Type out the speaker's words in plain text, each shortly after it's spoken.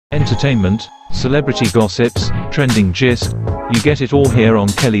entertainment, celebrity gossips, trending gist, you get it all here on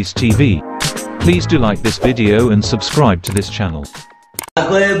Kelly's TV. Please do like this video and subscribe to this channel.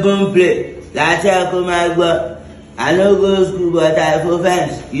 Boomplay. That's I know go school, but I for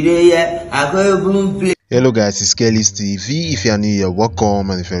fans. You know, yeah, I call Boomplay. Hello guys, it's Kelly's TV. If you are new here, welcome,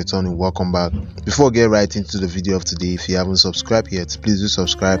 and if you're returning, welcome back. Before we get right into the video of today, if you haven't subscribed yet, please do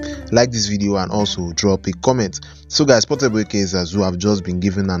subscribe, like this video, and also drop a comment. So guys, Portable aka Zazu have just been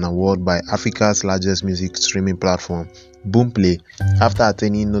given an award by Africa's largest music streaming platform, Boomplay, after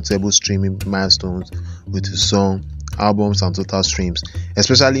attaining notable streaming milestones with his song, albums, and total streams,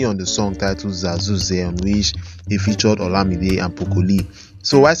 especially on the song titled Zazu, on which he featured Olamide and Pokoli.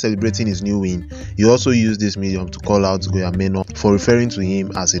 So while celebrating his new win, he also used this medium to call out Goya Menor for referring to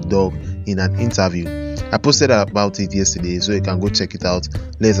him as a dog in an interview. I posted about it yesterday, so you can go check it out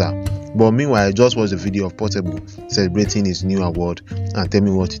later. But meanwhile, just watch the video of Portable celebrating his new award and tell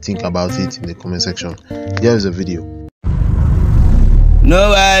me what you think about it in the comment section. Here is the video. No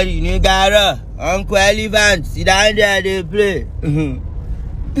worry, nigga, Uncle Elephant, sit down there, they play.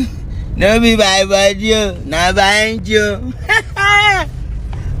 No be by body, not behind you.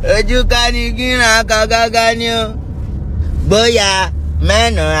 You can't get a cagaganyo. Goya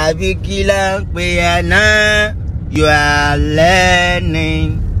Menor, I be killing, you are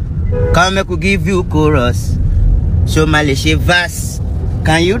learning. Come, I could give you chorus. So, Malaysia verse.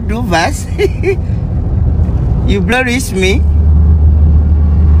 Can you do verse? You flourish me.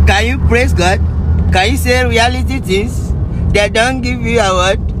 Can you praise God? Can you say reality things? They don't give you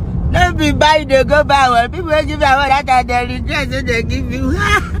award. Don't be buy the go buy award. People give you award that they regret, so they give you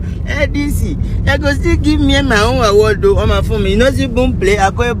Headies. They go still give me my own award though. On my phone, you know see Boomplay,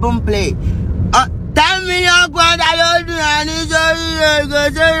 I call it Boomplay. 10 million pounds I do and it's go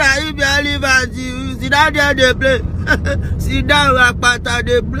say that you be elephant. Sit down there they play. Sit down Rakpata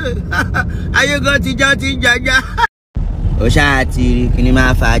they play. Are you going to jaja? Oshati,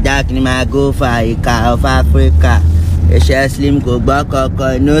 Kinima Faja, Kinima go for Ika of Africa. A share slim go back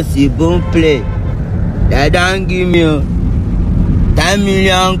no see Boomplay. They don't give me 10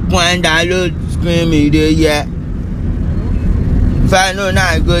 million point download screaming the year. If I know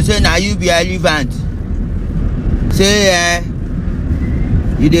now, go say now you be elephant. Say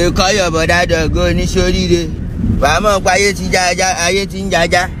you dey call your brother dog go ni shori de. But I'm quiet in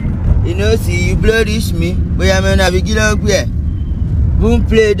jaja. You know, see you flourish me, but I'm gonna be killing up here.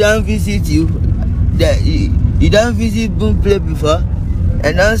 Boomplay don't visit you. You don't visit Boomplay before,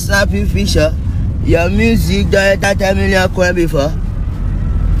 and don't snap you fisher. Your music don't hit 10 million coin before.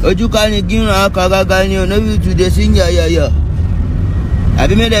 But you can't give no cagaganyo, no you to the singer, yeah.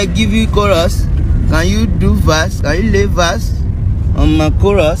 Have you made I give you chorus? Can you do verse? Can you lay verse on my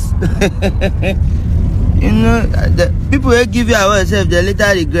chorus? You know, the people who give you ourselves, they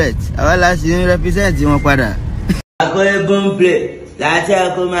later regret. Our last year represents you, father. I call it Boomplay. That's how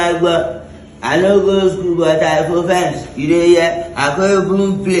I call my God. I know go school, but I for fans. You know, yeah. I call it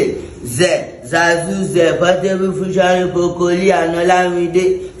Boomplay. Zazu, Portable featuring Pokoli and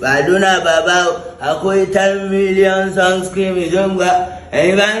Olamide. Baduna Baba. I call it 10 million songs screaming.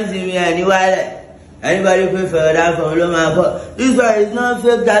 Anyone see me anywhere? Anybody prefer that from Loma? This one is not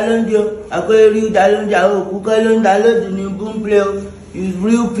fake talent, yo. I call it real talent, yo. Who call it talent in Boomplay? It's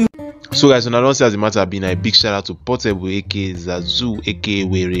real people. So guys, when I don't say as the matter being, a big shout out to Portable aka Zazu aka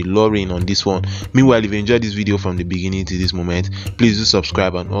Were Lauren on this one. Meanwhile, if you enjoyed this video from the beginning to this moment, please do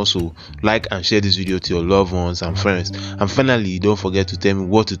subscribe and also like and share this video to your loved ones and friends. And finally, don't forget to tell me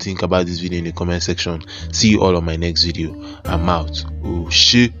what you think about this video in the comment section. See you all on my next video. I'm out. Oh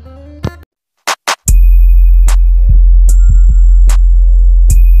shit.